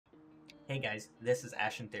Hey guys, this is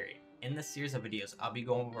Ash in Theory. In this series of videos, I'll be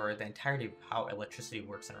going over the entirety of how electricity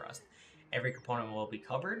works in Rust. Every component will be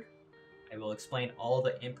covered. I will explain all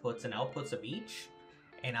the inputs and outputs of each,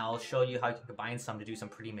 and I'll show you how you can combine some to do some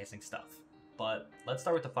pretty amazing stuff. But let's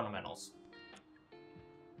start with the fundamentals.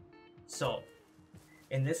 So,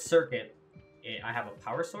 in this circuit, I have a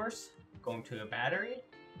power source, going to a battery,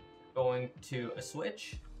 going to a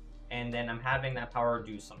switch, and then I'm having that power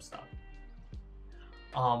do some stuff.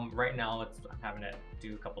 Right now I'm having to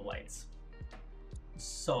do a couple lights.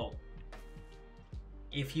 So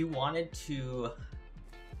if you wanted to,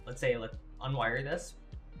 let's unwire this,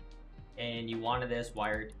 and you wanted this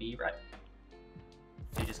wire to be red,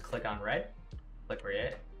 so you just click on red, click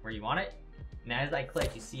where you want it, and as I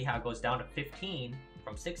click, you see how it goes down to 15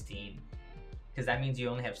 from 16, because that means you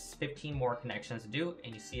only have 15 more connections to do.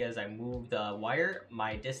 And you see as I move the wire,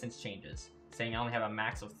 my distance changes, saying I only have a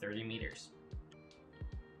max of 30 meters.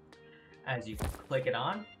 As you click it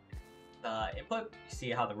on the input, you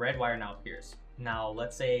see how the red wire now appears. Now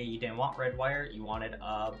let's say you didn't want red wire, you wanted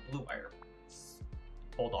a blue wire.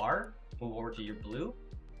 Hold R, move over to your blue,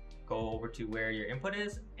 go over to where your input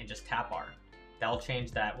is, and just tap R. That'll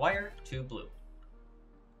change that wire to blue.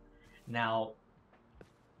 Now,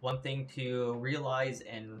 one thing to realize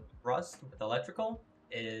in Rust with electrical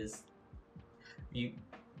is you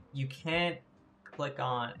can't click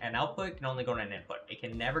on an output, it can only go to an input. It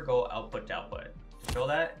can never go output to output. To show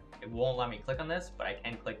that, it won't let me click on this, but I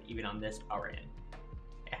can click even on this power in.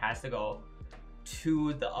 It has to go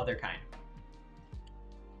to the other kind.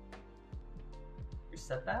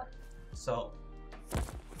 Reset that. So,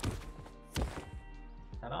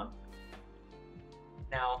 that on.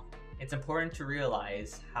 Now, it's important to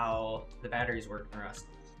realize how the batteries work in Rust.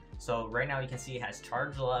 So right now you can see it has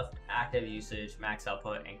charge left, active usage, max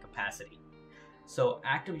output, and capacity. So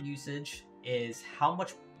active usage is how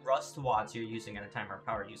much Rust watts you're using at a time, or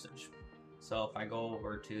power usage. So if I go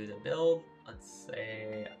over to the build, let's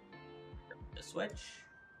say the switch,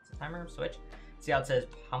 it's a timer switch. See how it says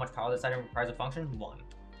how much power this item requires to function? 1.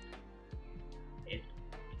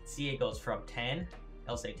 See it goes from 10,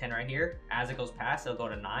 it'll say 10 right here. As it goes past, it'll go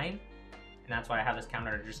to 9. And that's why I have this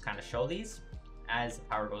counter to just kind of show these as the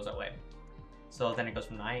power goes away. So then it goes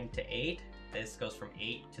from 9 to 8. This goes from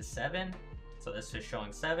 8 to 7. So this is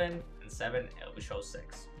showing 7, and 7, it will show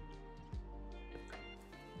 6.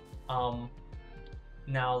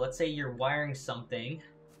 Now let's say you're wiring something.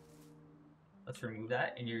 Let's remove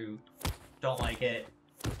that, and you don't like it.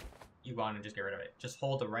 You want to just get rid of it. Just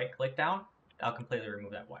hold the right click down. That'll completely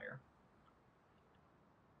remove that wire.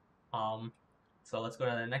 So let's go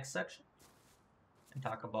to the next section and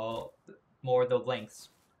talk about more of the lengths.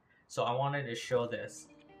 So I wanted to show this.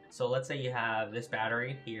 So let's say you have this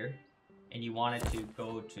battery here, and you want it to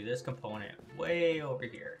go to this component way over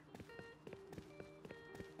here.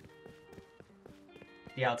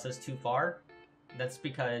 See how it says too far? That's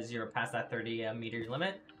because you're past that 30 meter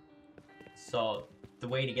limit. So the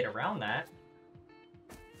way to get around that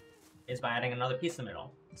is by adding another piece in the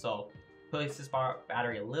middle. So place this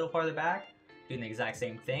battery a little farther back, doing the exact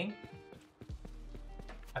same thing.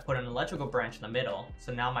 I put an electrical branch in the middle,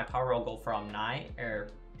 so now my power will go from 9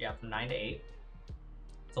 to 8.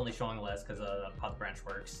 It's only showing less because of how the branch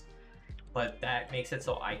works. But that makes it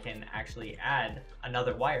so I can actually add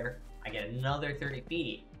another wire. I get another 30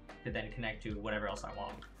 feet to then connect to whatever else I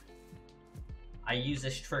want. I use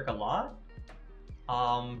this trick a lot,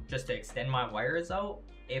 just to extend my wires out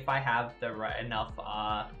if I have enough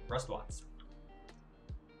Rust watts.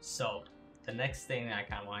 So the next thing I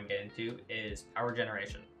kind of want to get into is power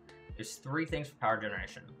generation. There's 3 things for power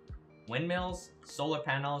generation: windmills, solar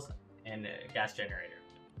panels, and a gas generator.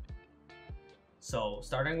 So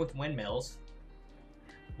starting with windmills,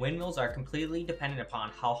 windmills are completely dependent upon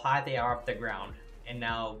how high they are off the ground. And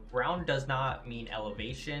now ground does not mean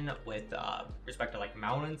elevation with respect to like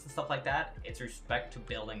mountains and stuff like that. It's respect to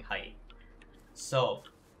building height. So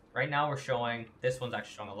right now we're showing, this one's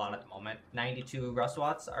actually showing a lot at the moment, 92 Rust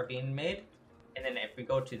watts are being made. And then if we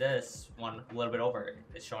go to this one a little bit over,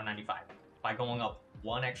 it's showing 95 by going up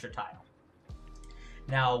 1 extra tile.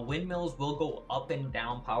 Now windmills will go up and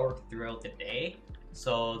down power throughout the day,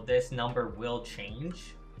 so this number will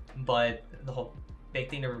change, but the whole big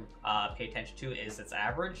thing to pay attention to is its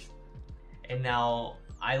average. And now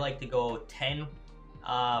I like to go 10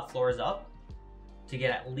 floors up to get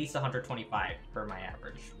at least 125 for my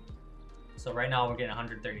average. So right now we're getting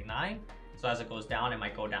 139. So as it goes down, it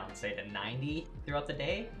might go down, say, to 90 throughout the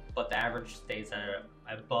day, but the average stays at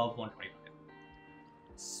above 125.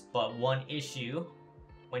 But one issue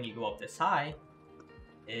when you go up this high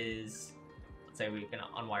is, let's say we can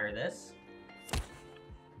unwire this,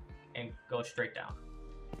 and go straight down.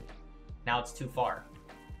 Now it's too far.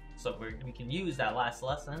 So we can use that last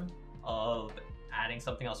lesson of adding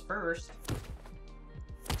something else first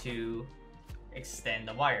to extend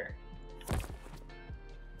the wire.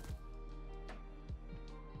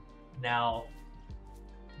 Now,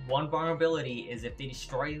 one vulnerability is if they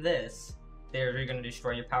destroy this, they're going to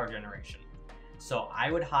destroy your power generation. So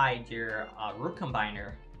I would hide your root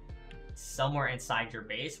combiner somewhere inside your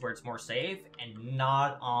base where it's more safe and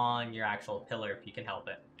not on your actual pillar if you can help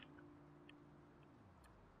it.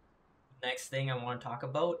 Next thing I want to talk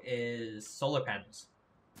about is solar panels.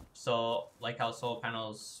 So like how solar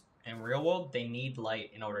panels in real world, they need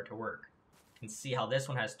light in order to work. You can see how this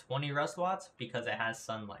one has 20 rust watts because it has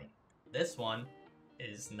sunlight. This one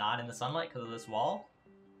is not in the sunlight because of this wall,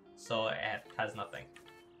 so it has nothing.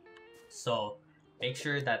 So make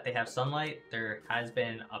sure that they have sunlight. There has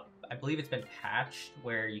been I believe it's been patched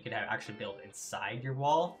where you could actually build inside your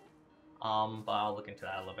wall, but I'll look into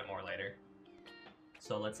that a little bit more later.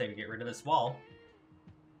 So let's say we get rid of this wall.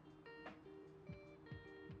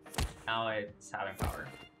 Now it's having power.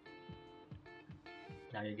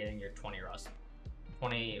 Now you're getting your 20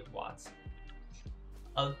 watts.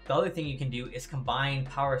 The other thing you can do is combine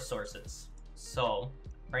power sources. So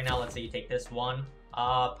right now, let's say you take this one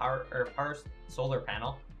power solar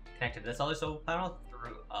panel, connect to this other solar panel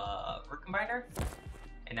through a root combiner,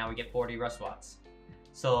 and now we get 40 rust watts.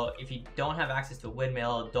 So if you don't have access to a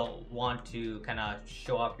windmill, don't want to kind of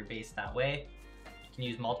show up your base that way, you can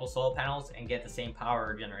use multiple solar panels and get the same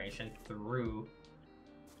power generation through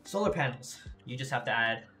solar panels. You just have to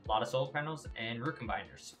add a lot of solar panels and root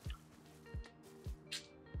combiners.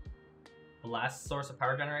 The last source of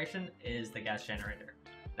power generation is the gas generator.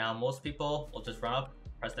 Now most people will just run up,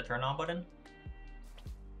 press the turn on button,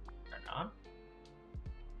 turn it on.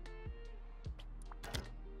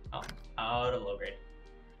 Oh, out of low grade.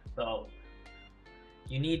 So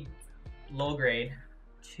you need low grade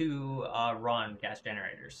to run gas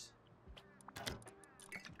generators.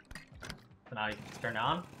 So now you can turn it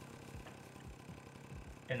on,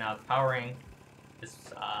 and now it's powering this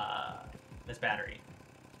this battery.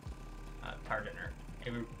 Power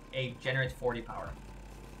generator. It generates 40 power.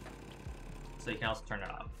 So you can also turn it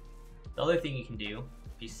off. The other thing you can do,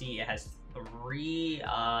 if you see, it has 3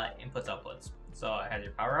 inputs, outputs. So it has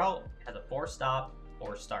your power out, it has a force stop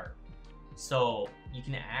or start. So you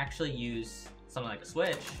can actually use something like a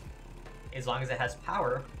switch, as long as it has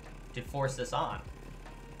power, to force this on.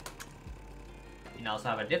 You can also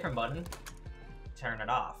have a different button to turn it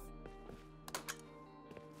off.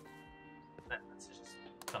 Let's just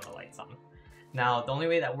turn the lights on. Now the only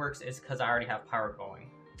way that works is because I already have power going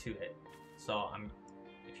to it. So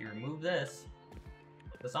if you remove this,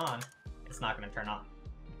 put this on, it's not going to turn on.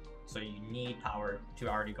 So you need power to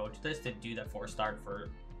already go to this to do that force start,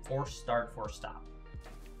 force stop.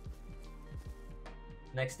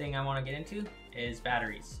 Next thing I want to get into is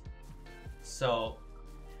batteries. So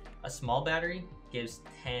a small battery gives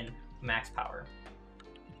 10 max power.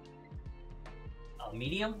 A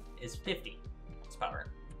medium is 50 max power.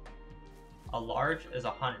 A large is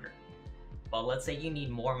 100. But let's say you need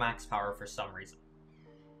more max power for some reason.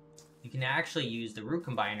 You can actually use the root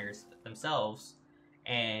combiners themselves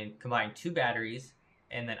and combine 2 batteries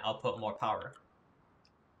and then output more power.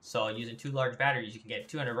 So using 2 large batteries, you can get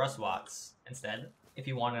 200 rust watts instead if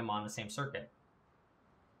you want them on the same circuit.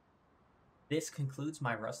 This concludes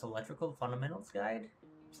my Rust Electrical Fundamentals guide.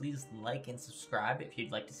 Please like and subscribe if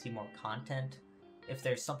you'd like to see more content. If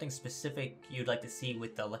there's something specific you'd like to see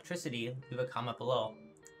with the electricity, leave a comment below.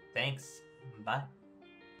 Thanks. Bye.